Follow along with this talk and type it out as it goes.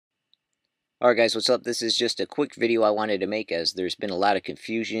Alright guys, what's up? This is just a quick video I wanted to make as there's been a lot of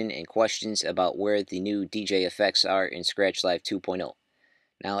confusion and questions about where the new DJ effects are in Scratch Live 2.0.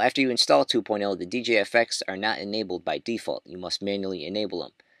 Now after you install 2.0, the DJ effects are not enabled by default. You must manually enable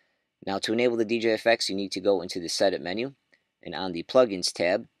them. Now to enable the DJ effects, you need to go into the Setup menu, and on the Plugins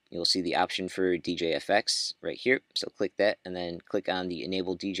tab, you'll see the option for DJ effects right here. So click that and then click on the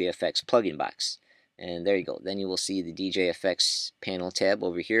Enable DJ Effects plugin box. And there you go. Then you will see the DJ effects panel tab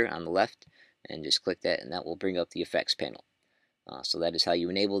over here on the left, and just click that and that will bring up the effects panel. So that is how you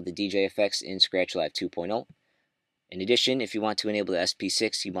enable the DJ effects in Scratch Live 2.0. In addition, if you want to enable the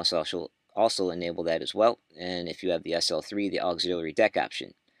SP6, you must also enable that as well. And if you have the SL3, the auxiliary deck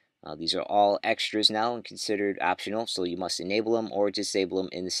option. These are all extras now and considered optional, so you must enable them or disable them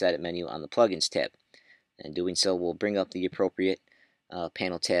in the Setup menu on the Plugins tab. And doing so will bring up the appropriate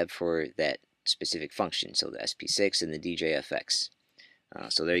panel tab for that specific function, so the SP6 and the DJ effects.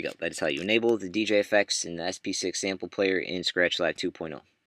 So there you go. That is how you enable the DJ effects in the SP6 sample player in Scratch Live 2.0.